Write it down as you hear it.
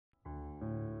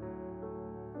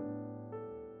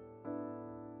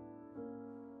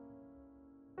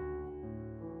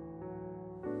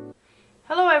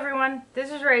Hello everyone, this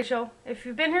is Rachel. If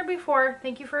you've been here before,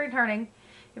 thank you for returning.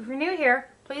 If you're new here,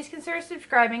 please consider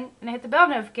subscribing and hit the bell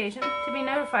notification to be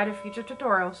notified of future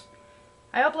tutorials.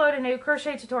 I upload a new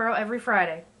crochet tutorial every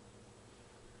Friday.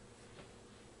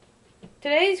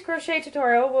 Today's crochet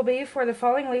tutorial will be for the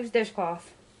falling leaves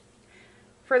dishcloth.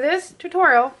 For this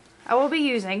tutorial, I will be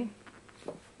using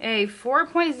a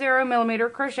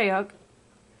 4.0mm crochet hook.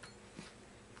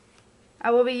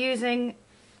 I will be using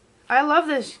I Love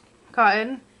This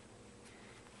cotton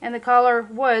and the color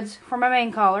Woods for my main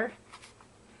collar.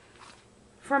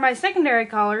 For my secondary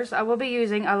collars, I will be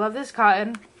using I Love This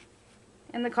cotton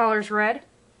and the colors Red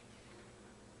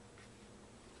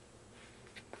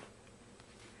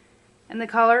and the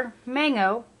color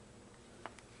Mango,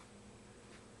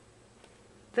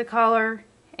 the color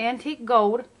Antique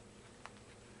Gold,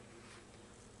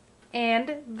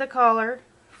 and the color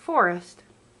Forest.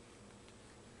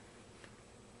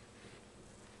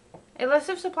 A list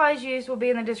of supplies used will be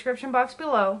in the description box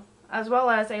below, as well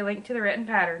as a link to the written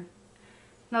pattern.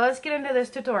 Now let's get into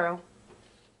this tutorial.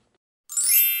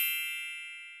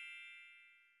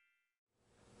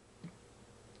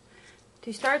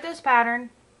 To start this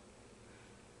pattern,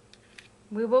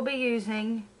 we will be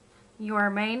using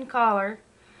your main collar.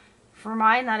 For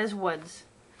mine, that is Woods.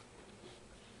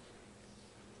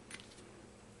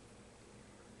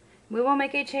 We will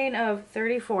make a chain of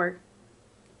 34.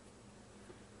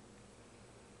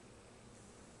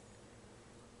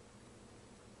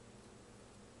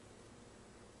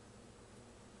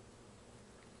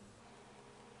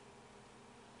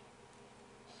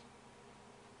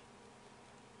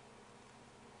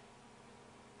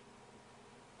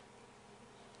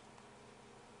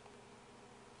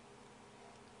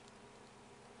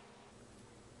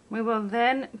 We will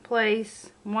then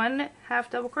place 1 half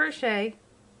double crochet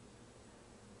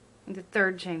in the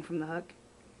third chain from the hook.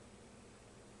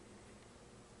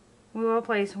 We will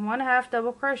place 1 half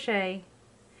double crochet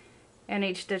in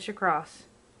each stitch across.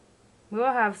 We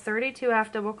will have 32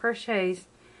 half double crochets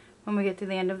when we get to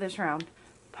the end of this round.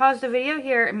 Pause the video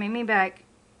here and meet me back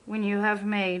when you have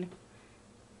made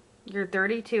your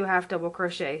 32 half double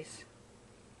crochets.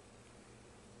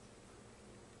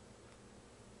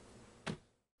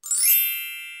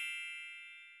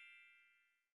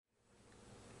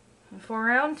 For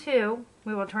round 2,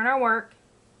 we will turn our work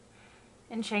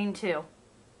and chain 2.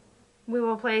 We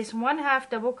will place 1 half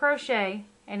double crochet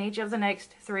in each of the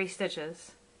next 3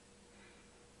 stitches.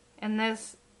 And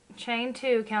this chain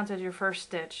 2 counts as your first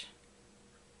stitch.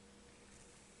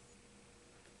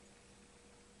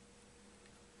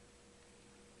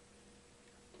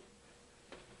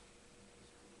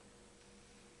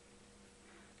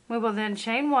 We will then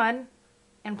chain 1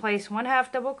 and place 1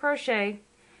 half double crochet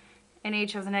in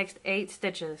each of the next 8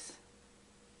 stitches.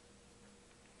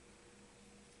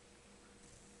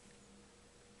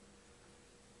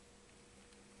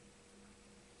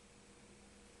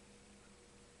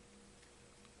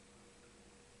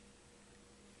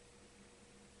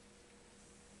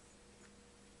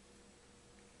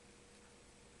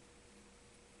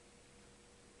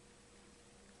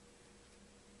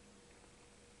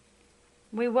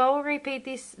 We will repeat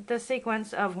the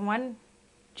sequence of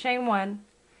chain 1.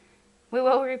 We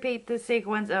will repeat the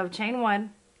sequence of chain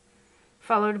 1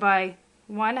 followed by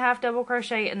 1 half double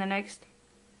crochet in the next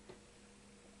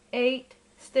 8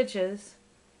 stitches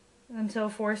until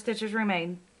 4 stitches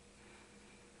remain.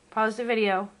 Pause the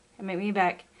video and meet me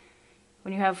back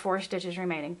when you have 4 stitches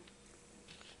remaining.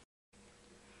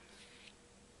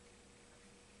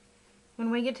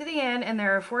 When we get to the end and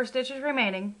there are 4 stitches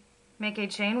remaining, make a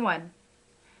chain 1.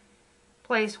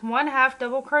 Place 1 half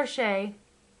double crochet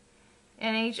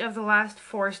in each of the last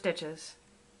 4 stitches.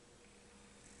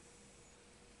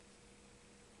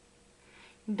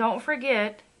 Don't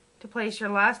forget to place your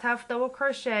last half double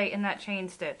crochet in that chain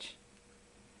stitch,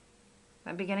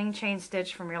 that beginning chain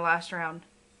stitch from your last round.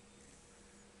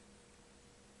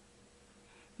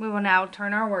 We will now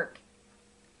turn our work.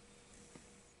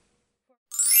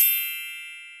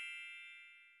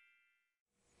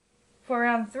 For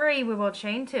round 3, we will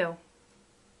chain 2.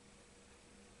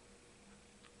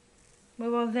 We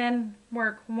will then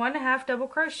work 1 half double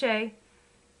crochet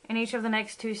in each of the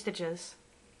next 2 stitches,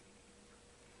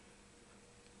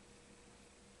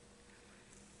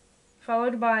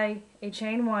 followed by a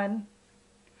chain 1.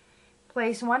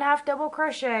 Place 1 half double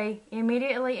crochet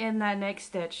immediately in that next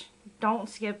stitch. Don't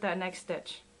skip that next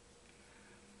stitch.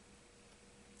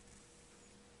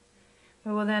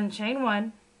 We will then chain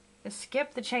 1,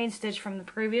 skip the chain stitch from the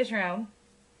previous round,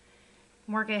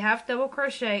 work a half double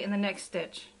crochet in the next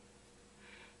stitch,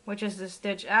 which is the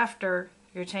stitch after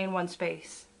your chain 1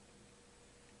 space.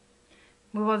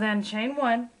 We will then chain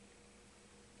 1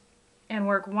 and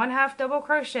work 1/2 double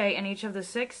crochet in each of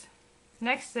the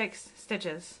next 6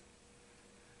 stitches.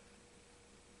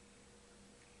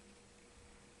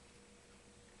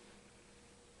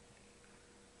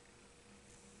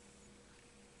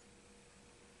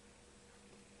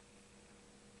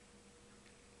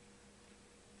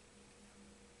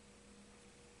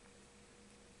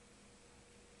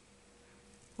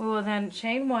 We will then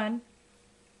chain 1,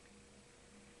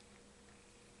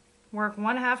 work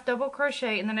 1/2 double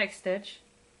crochet in the next stitch,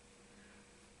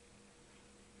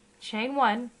 chain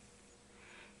 1,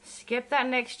 skip that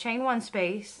next chain 1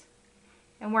 space,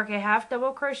 and work a 1/2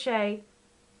 double crochet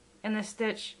in the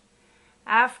stitch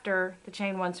after the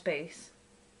chain 1 space.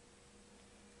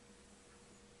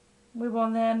 We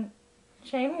will then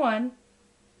chain 1,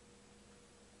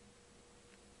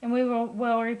 and we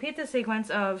will repeat the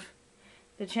sequence of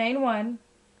the chain 1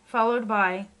 followed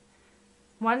by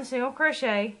 1 single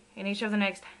crochet in each of the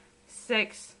next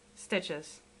 6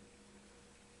 stitches.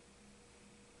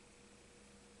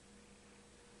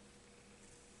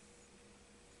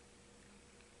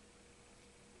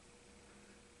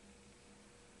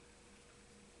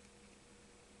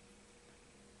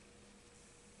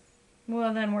 We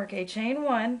will then work a chain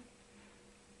 1,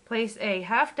 place a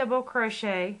 1/2 double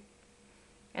crochet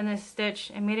in the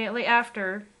stitch immediately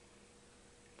after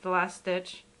the last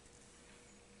stitch,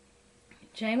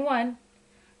 chain 1,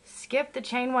 skip the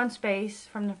chain 1 space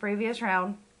from the previous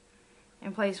round,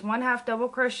 and place 1/2 double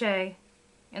crochet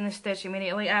in the stitch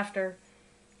immediately after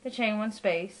the chain 1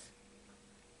 space,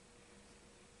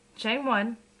 chain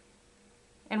 1,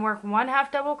 and work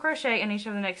 1/2 double crochet in each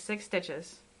of the next 6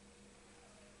 stitches.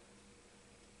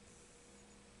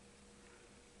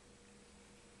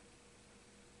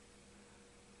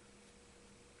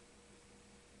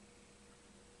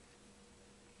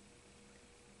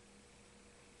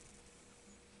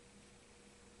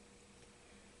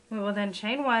 We will then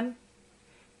chain 1,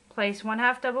 place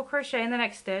 1/2 double crochet in the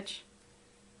next stitch,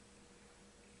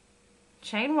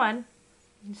 chain 1,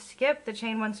 and skip the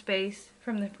chain 1 space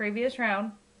from the previous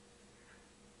round,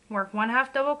 work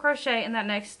 1/2 double crochet in that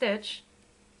next stitch,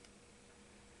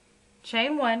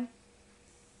 chain 1,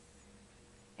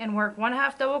 and work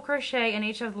 1/2 double crochet in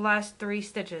each of the last 3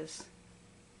 stitches.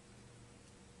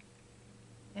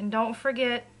 And don't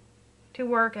forget to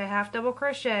work a 1/2 double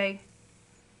crochet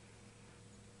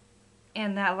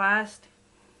in that last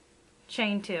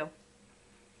chain 2.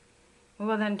 We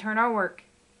will then turn our work.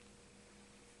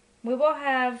 We will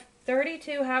have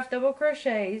 32 1/2 double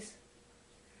crochets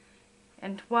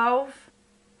and 12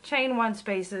 chain 1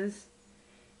 spaces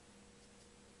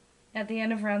at the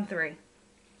end of round 3.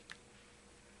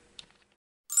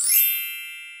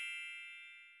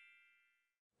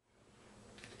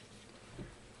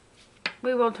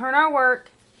 We will turn our work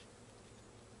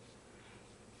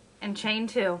and chain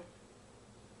 2.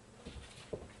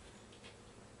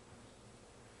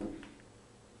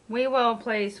 We will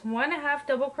place 1/2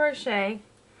 double crochet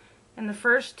in the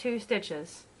first 2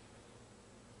 stitches,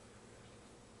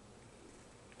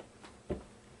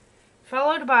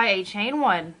 followed by a chain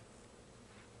 1.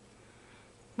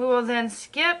 We will then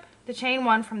skip the chain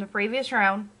 1 from the previous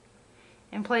round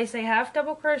and place a 1/2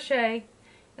 double crochet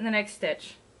in the next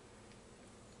stitch.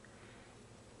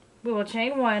 We will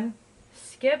chain 1,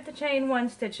 skip the chain 1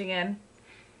 stitch again,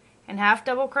 and 1/2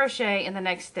 double crochet in the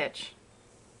next stitch.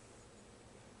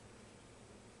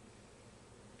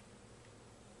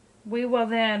 We will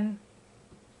then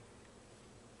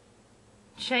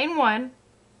chain 1,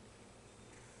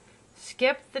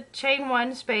 skip the chain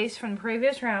 1 space from the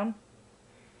previous round,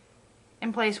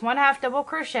 and place 1/2 double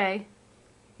crochet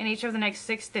in each of the next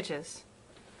 6 stitches.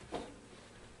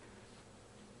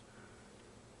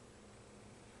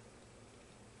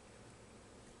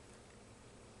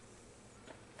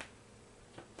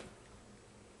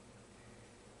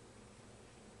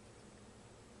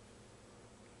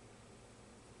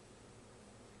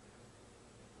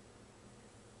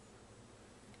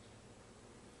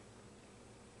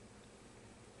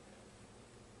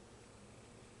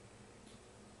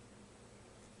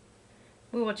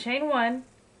 We will chain 1,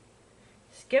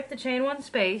 skip the chain 1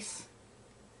 space,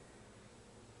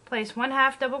 place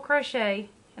 1/2 double crochet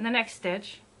in the next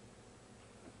stitch,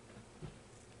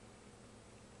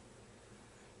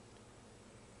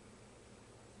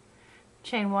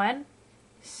 chain 1,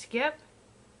 skip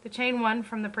the chain 1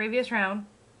 from the previous round,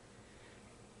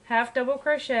 1/2 double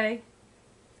crochet,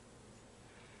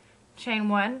 chain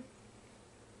 1,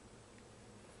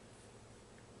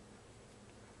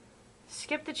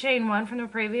 skip the chain 1 from the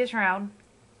previous round,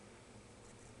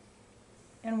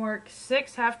 and work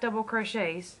 6 1/2 double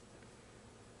crochets.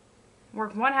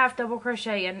 work 1/2 double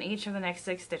crochet in each of the next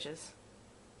 6 stitches.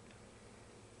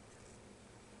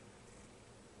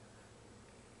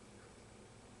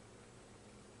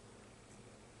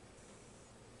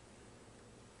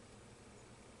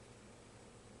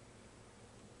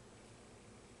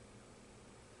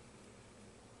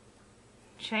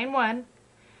 Chain 1,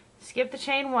 skip the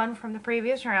chain 1 from the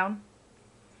previous round,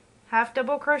 1/2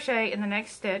 double crochet in the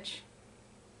next stitch,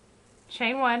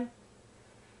 chain 1,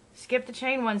 skip the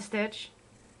chain 1 stitch,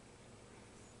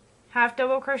 1/2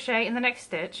 double crochet in the next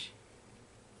stitch,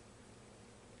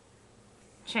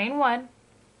 chain 1,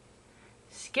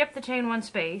 skip the chain 1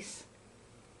 space,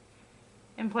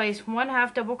 and place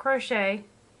 1/2 double crochet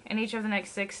in each of the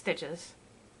next 6 stitches.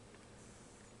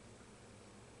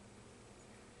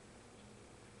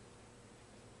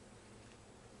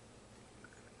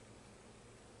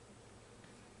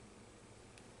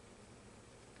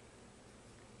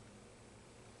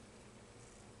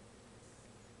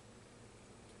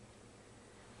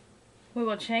 We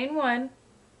will chain 1,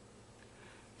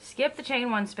 skip the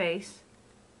chain 1 space,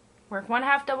 work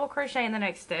 1/2 double crochet in the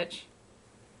next stitch,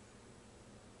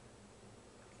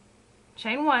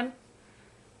 chain 1,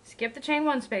 skip the chain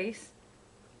 1 space,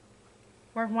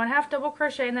 work 1/2 double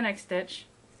crochet in the next stitch,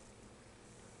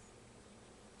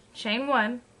 chain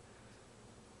 1,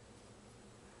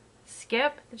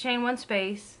 skip the chain 1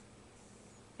 space,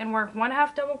 and work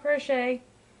 1/2 double crochet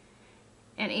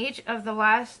in each of the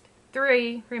last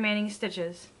 3 remaining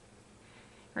stitches.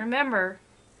 Remember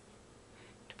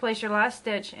to place your last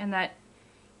stitch in that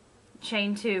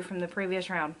chain 2 from the previous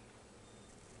round.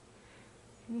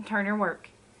 And turn your work.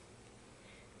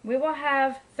 We will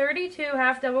have 32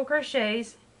 half double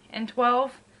crochets and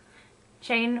 12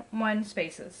 chain 1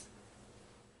 spaces.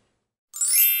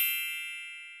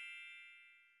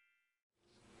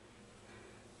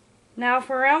 Now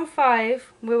for round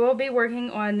 5, we will be working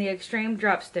on the extreme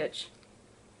drop stitch.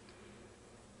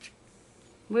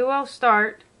 We will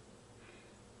start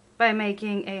by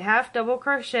making a half double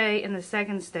crochet in the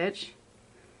second stitch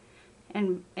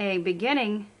and a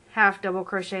beginning half double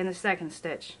crochet in the second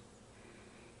stitch.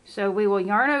 So we will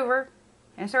yarn over,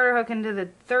 insert our hook into the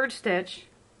third stitch,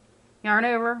 yarn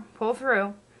over, pull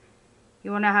through.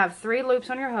 You will now have 3 loops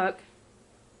on your hook,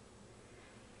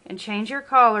 and change your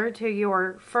collar to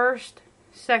your first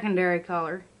secondary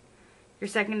collar, your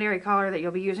secondary collar that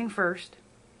you'll be using first,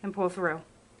 and pull through.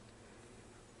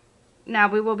 Now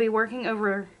we will be working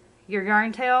over your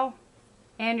yarn tail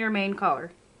and your main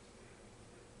collar.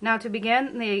 Now to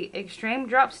begin the extreme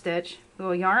drop stitch, we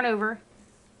will yarn over,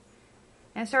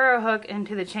 insert our hook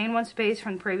into the chain 1 space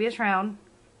from the previous round,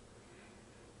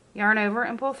 yarn over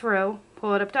and pull through,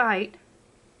 pull it up to height,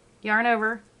 yarn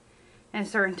over,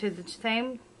 insert into the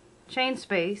same chain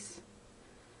space,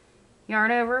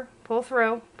 yarn over, pull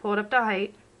through, pull it up to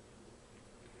height.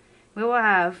 We will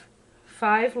have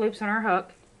 5 loops on our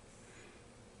hook,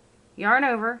 yarn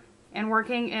over, and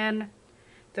working in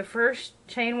the first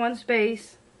chain 1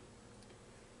 space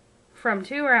from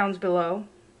 2 rounds below,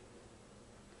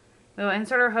 we will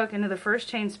insert our hook into the first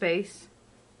chain space,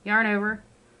 yarn over,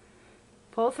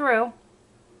 pull through,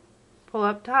 pull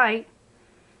up to height,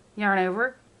 yarn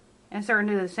over, insert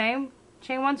into the same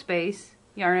chain 1 space,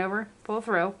 yarn over, pull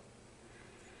through,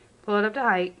 pull it up to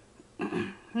height.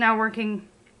 Now working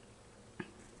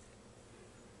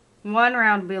 1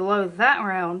 round below that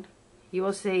round, you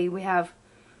will see we have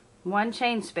 1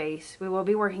 chain space. We will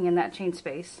be working in that chain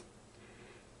space.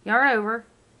 Yarn over,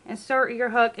 insert your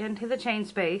hook into the chain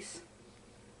space,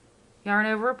 yarn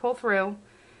over, pull through,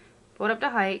 pull it up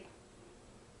to height,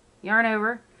 yarn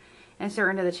over, insert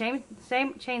into the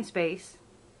same chain space,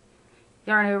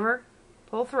 yarn over,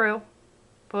 pull through,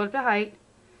 pull it up to height,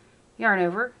 yarn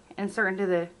over, insert into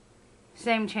the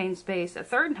same chain space a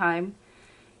third time,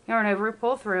 yarn over,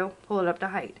 pull through, pull it up to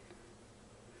height.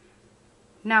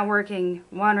 Now working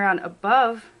 1 round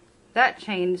above that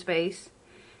chain space,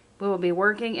 we will be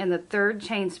working in the third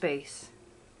chain space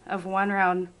of 1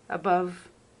 round above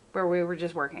where we were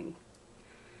just working.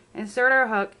 Insert our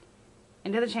hook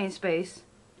into the chain space,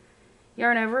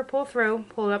 yarn over, pull through,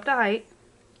 pull it up to height,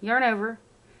 yarn over,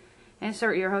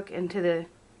 insert your hook into the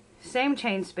same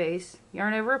chain space,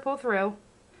 yarn over, pull through,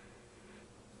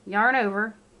 yarn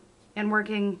over, and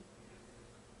working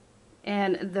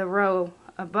in the row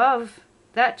above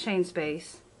that chain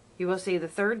space, you will see the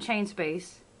third chain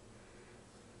space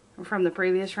from the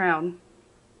previous round.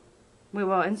 We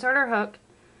will insert our hook,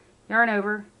 yarn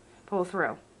over, pull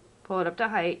through, pull it up to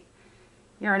height,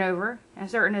 yarn over,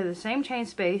 insert into the same chain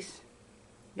space,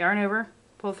 yarn over,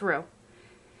 pull through.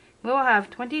 We will have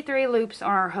 23 loops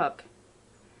on our hook.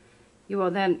 You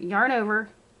will then yarn over,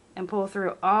 and pull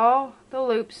through all the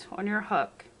loops on your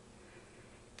hook.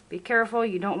 Be careful,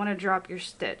 you don't want to drop your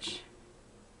stitch.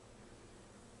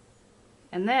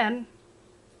 And then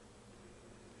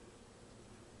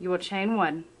you will chain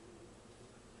 1.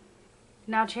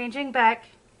 Now changing back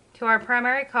to our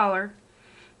primary collar,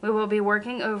 we will be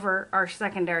working over our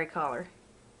secondary collar.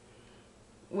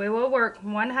 We will work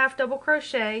 1/2 double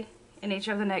crochet in each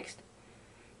of the next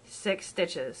 6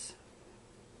 stitches.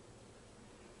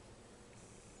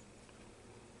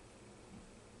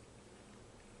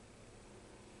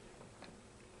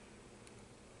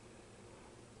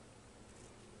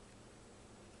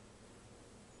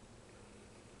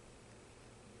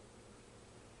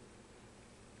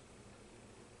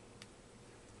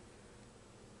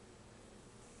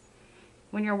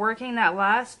 When you're working that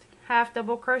last 1/2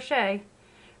 double crochet,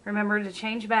 remember to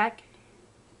change back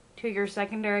to your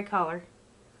secondary collar.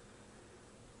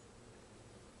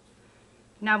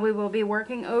 Now we will be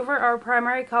working over our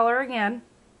primary collar again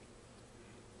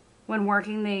when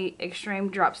working the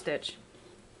extreme drop stitch.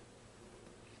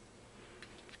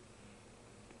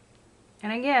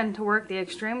 And again, to work the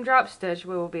extreme drop stitch,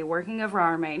 we will be working over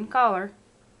our main collar.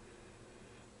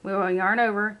 We will yarn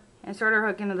over, insert our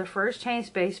hook into the first chain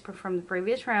space from the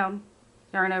previous round,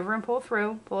 yarn over and pull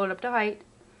through, pull it up to height,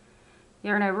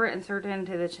 yarn over, insert it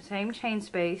into the same chain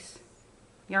space,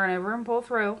 yarn over and pull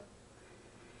through.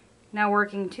 Now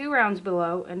working 2 rounds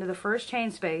below into the first chain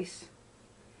space,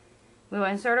 we will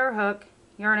insert our hook,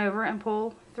 yarn over and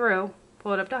pull through,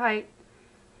 pull it up to height,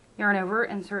 yarn over,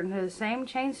 insert into the same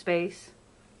chain space,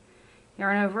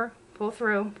 yarn over, pull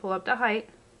through, pull up to height.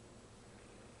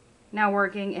 Now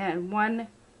working in 1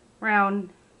 round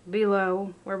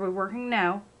below where we're working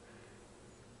now.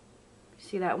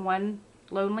 See that one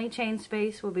lonely chain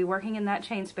space? We'll be working in that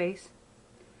chain space.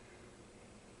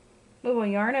 We will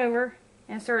yarn over,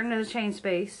 insert into the chain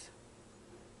space,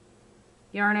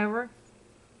 yarn over,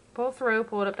 pull through,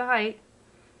 pull it up to height,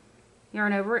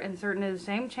 yarn over, insert into the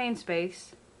same chain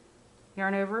space,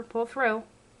 yarn over, pull through,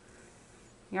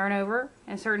 yarn over,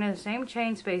 insert into the same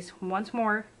chain space once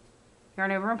more,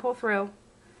 yarn over and pull through.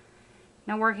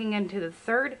 Now working into the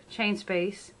 3rd chain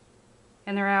space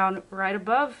in the round right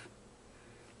above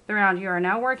the round you are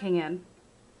now working in.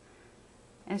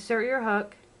 Insert your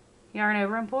hook, yarn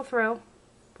over and pull through,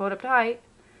 pull it up to height,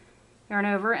 yarn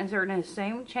over, insert in the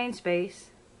same chain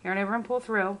space, yarn over and pull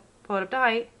through, pull it up to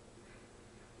height.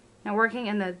 Now working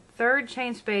in the 3rd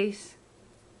chain space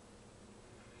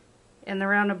in the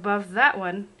round above that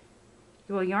one,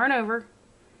 you will yarn over,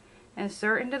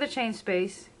 insert into the chain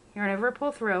space, yarn over,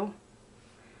 pull through,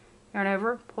 yarn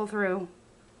over, pull through,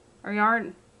 or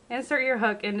insert your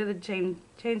hook into the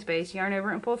chain space, yarn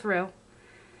over and pull through.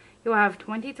 You will have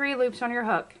 23 loops on your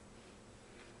hook.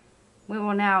 We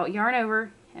will now yarn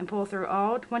over and pull through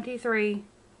all 23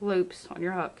 loops on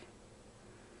your hook.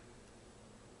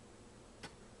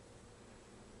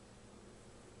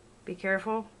 Be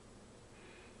careful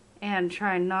and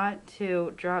try not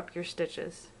to drop your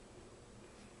stitches.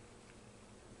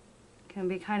 It can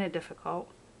be kind of difficult.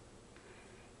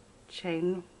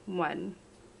 Chain 1.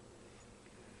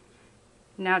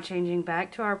 Now changing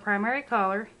back to our primary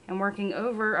collar and working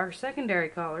over our secondary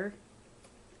collar,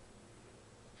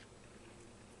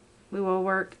 we will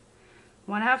work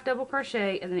 1/2 double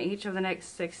crochet in each of the next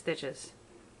 6 stitches.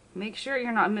 Make sure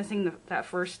you're not missing that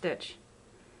first stitch.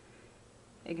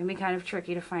 It can be kind of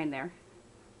tricky to find there.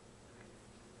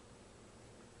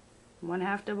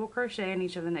 1/2 double crochet in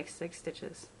each of the next 6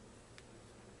 stitches.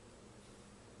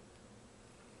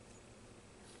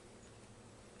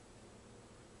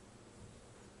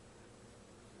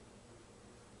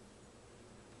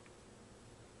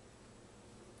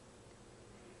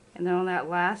 And then on that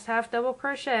last 1/2 double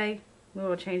crochet, we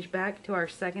will change back to our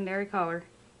secondary collar.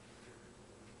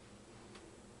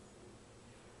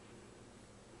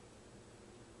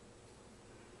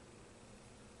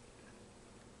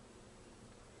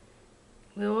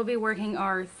 We will be working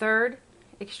our 3rd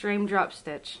extreme drop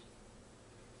stitch.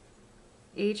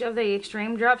 Each of the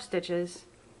extreme drop stitches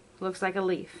looks like a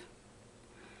leaf.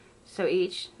 So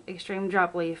each extreme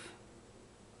drop leaf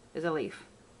is a leaf.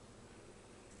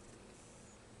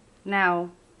 Now,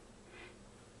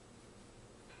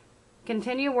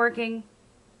 continue working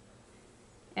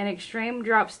an extreme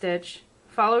drop stitch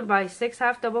followed by 6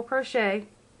 1/2 double crochet,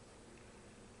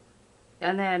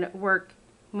 and then work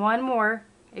 1 more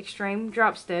extreme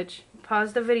drop stitch.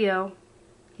 Pause the video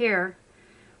here,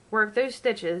 work those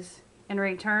stitches, and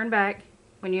return back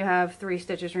when you have 3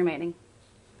 stitches remaining.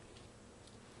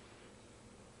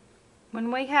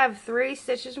 When we have 3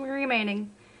 stitches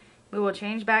remaining, we will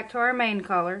change back to our main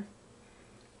collar,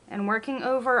 and working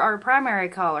over our primary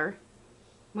collar,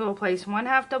 we will place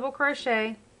 1/2 double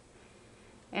crochet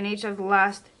in each of the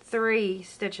last 3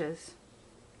 stitches.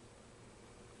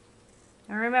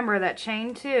 And remember that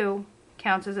chain 2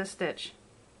 counts as a stitch.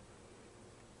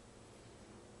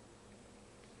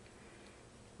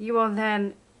 You will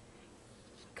then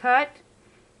cut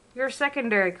your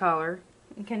secondary collar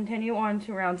and continue on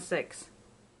to round 6.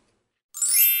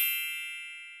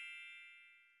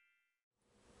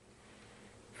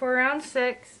 For round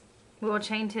 6, we will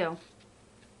chain 2.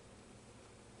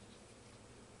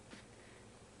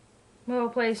 We will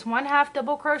place 1/2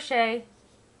 double crochet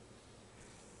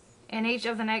in each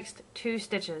of the next 2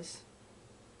 stitches.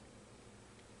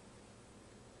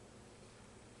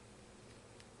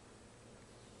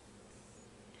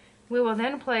 We will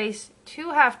then place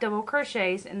 2 half double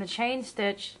crochets in the chain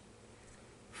stitch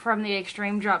from the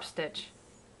extreme drop stitch.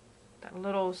 That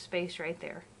little space right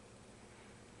there.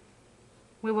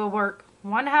 We will work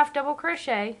 1/2 double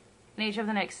crochet in each of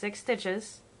the next 6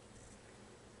 stitches.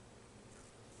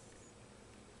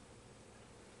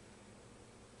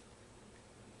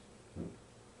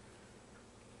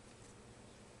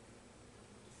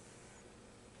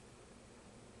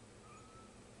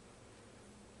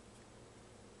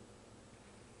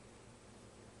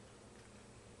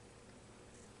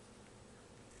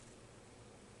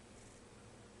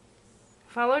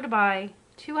 Followed by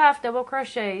 2 half double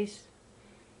crochets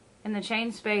in the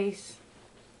chain space,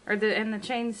 or in the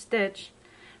chain stitch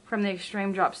from the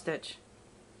extreme drop stitch.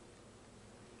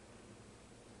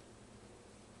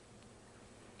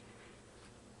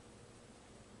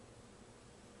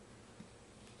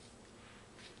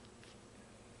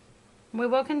 We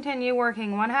will continue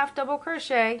working 1/2 double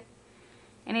crochet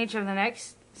in each of the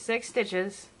next 6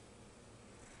 stitches.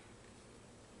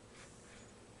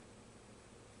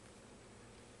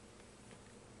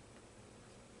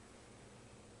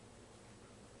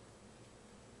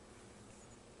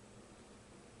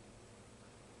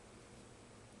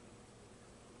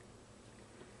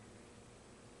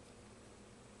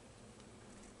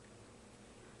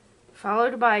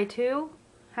 Followed by 2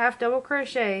 half double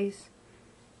crochets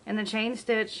in the chain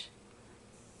stitch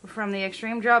from the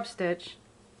extreme drop stitch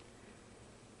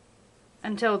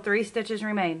until 3 stitches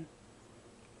remain.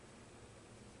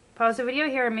 Pause the video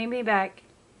here and meet me back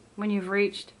when you've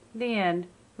reached the end,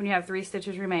 when you have 3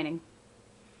 stitches remaining.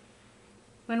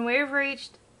 When we have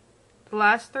reached the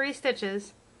last 3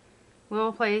 stitches, we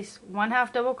will place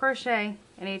 1/2 double crochet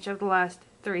in each of the last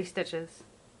 3 stitches.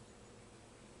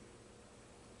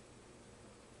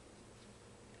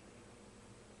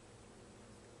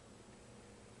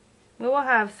 We will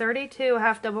have 32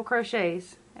 half double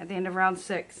crochets at the end of round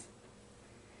 6.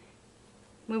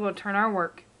 We will turn our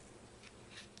work.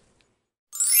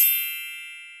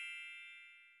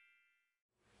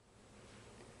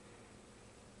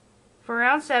 For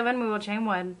round 7, we will chain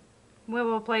 1. We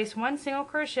will place 1 single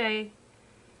crochet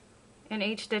in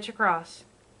each stitch across.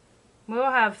 We will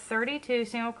have 32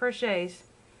 single crochets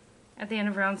at the end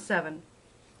of round 7.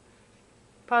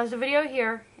 Pause the video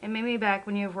here and meet me back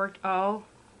when you have worked all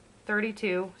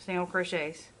 32 single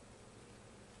crochets.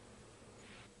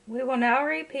 We will now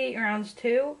repeat rounds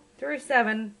 2 through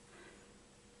 7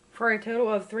 for a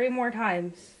total of 3 more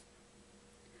times.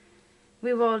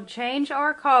 We will change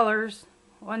our collars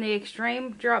on the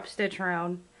extreme drop stitch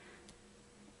round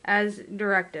as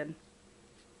directed.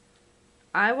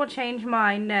 I will change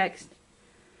mine next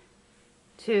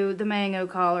to the mango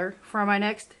collar for my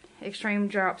next extreme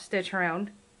drop stitch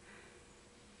round.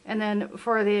 And then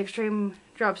for the extreme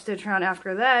drop stitch round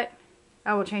after that,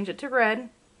 I will change it to red.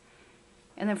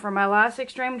 And then for my last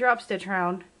extreme drop stitch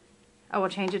round, I will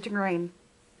change it to green.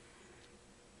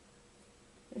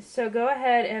 So go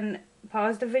ahead and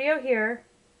pause the video here.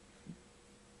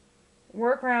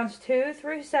 Work rounds 2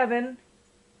 through 7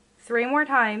 3 more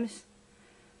times.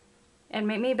 And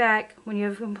meet me back when you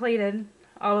have completed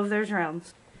all of those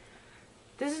rounds.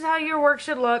 This is how your work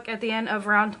should look at the end of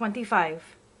round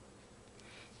 25.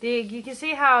 You can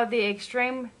see how the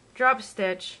extreme drop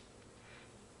stitch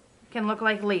can look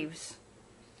like leaves.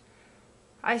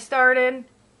 I started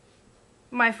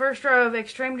my first row of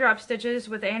extreme drop stitches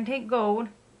with antique gold.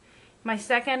 My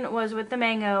second was with the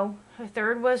mango. The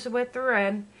third was with the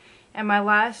red. And my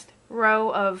last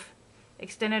row of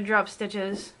extended drop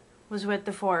stitches was with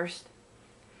the forest.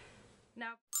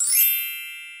 Now,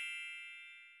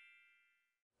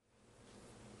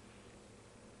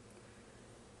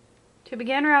 to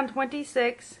begin round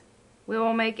 26, we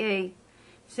will make a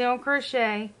single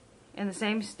crochet in the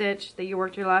same stitch that you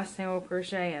worked your last single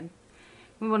crochet in.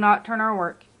 We will not turn our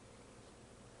work.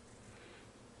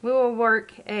 We will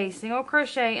work a single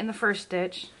crochet in the first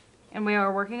stitch, and we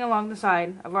are working along the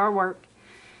side of our work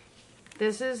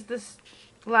This is this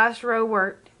last row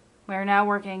worked. We are now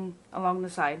working along the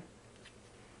side.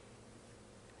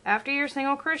 After your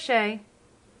single crochet,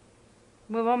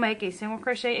 we will make a single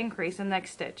crochet increase in the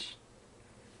next stitch,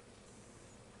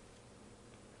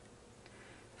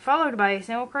 followed by a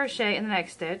single crochet in the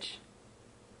next stitch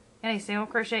and a single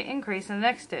crochet increase in the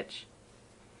next stitch.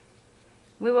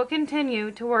 We will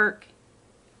continue to work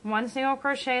one single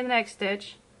crochet in the next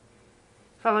stitch,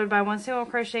 followed by one single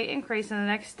crochet increase in the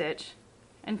next stitch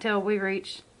until we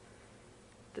reach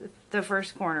the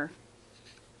first corner.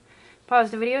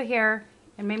 Pause the video here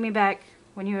and meet me back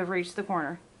when you have reached the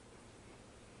corner.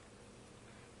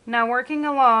 Now, working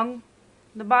along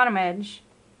the bottom edge,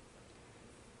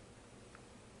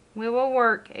 we will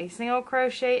work a single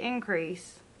crochet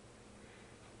increase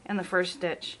in the first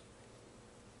stitch.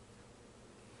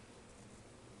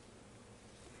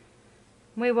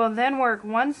 We will then work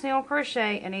one single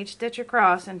crochet in each stitch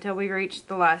across until we reach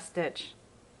the last stitch.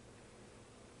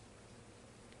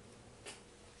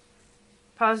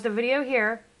 Pause the video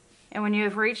here, and when you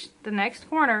have reached the next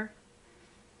corner,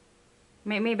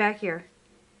 meet me back here.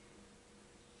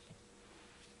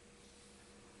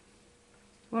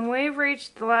 When we have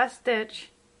reached the last stitch,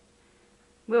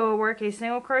 we will work a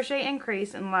single crochet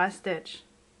increase in the last stitch.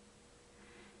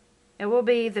 It will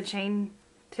be the chain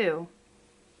 2.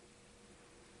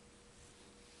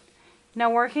 Now,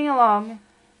 working along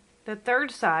the third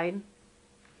side,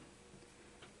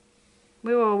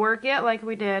 we will work it like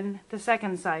we did the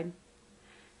second side.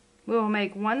 We will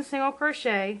make one single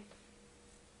crochet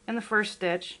in the first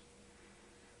stitch,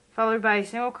 followed by a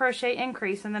single crochet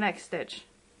increase in the next stitch.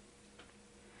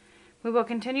 We will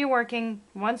continue working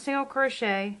one single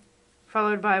crochet,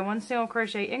 followed by one single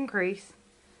crochet increase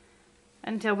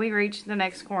until we reach the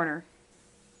next corner.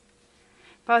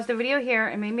 Pause the video here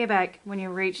and meet me back when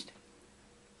you've reached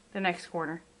the next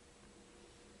corner.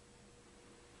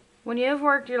 When you have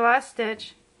worked your last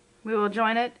stitch, we will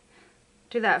join it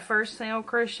to that first single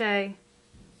crochet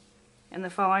in the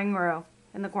following row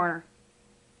in the corner.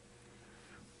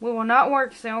 We will not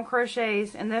work single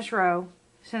crochets in this row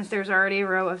since there's already a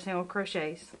row of single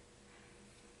crochets.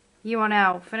 You will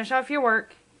now finish off your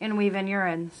work and weave in your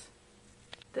ends.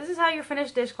 This is how your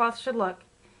finished dishcloth should look.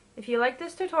 If you like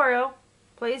this tutorial,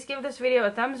 please give this video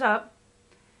a thumbs up.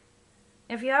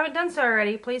 If you haven't done so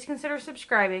already, please consider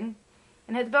subscribing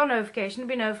and hit the bell notification to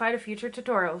be notified of future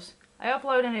tutorials. I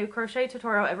upload a new crochet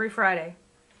tutorial every Friday.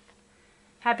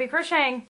 Happy crocheting!